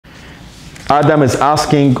Adam is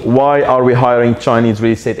asking, why are we hiring Chinese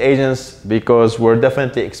real estate agents? Because we're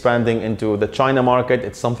definitely expanding into the China market.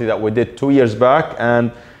 It's something that we did 2 years back,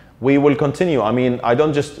 and we will continue. I mean, I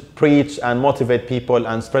don't just preach and motivate people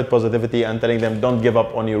and spread positivity and telling them don't give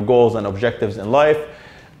up on your goals and objectives in life.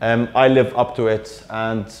 I live up to it,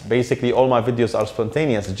 and basically all my videos are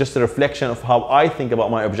spontaneous. It's just a reflection of how I think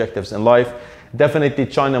about my objectives in life. Definitely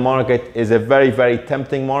China market is a very, very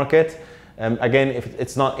tempting market. Again, if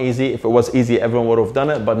it's not easy. If it was easy, everyone would have done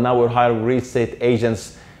it. But now we're hiring real estate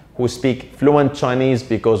agents who speak fluent Chinese,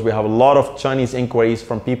 because we have a lot of Chinese inquiries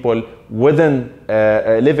from people within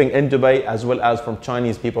living in Dubai, as well as from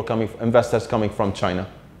Chinese people investors coming from China.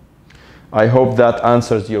 I hope that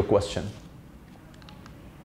answers your question.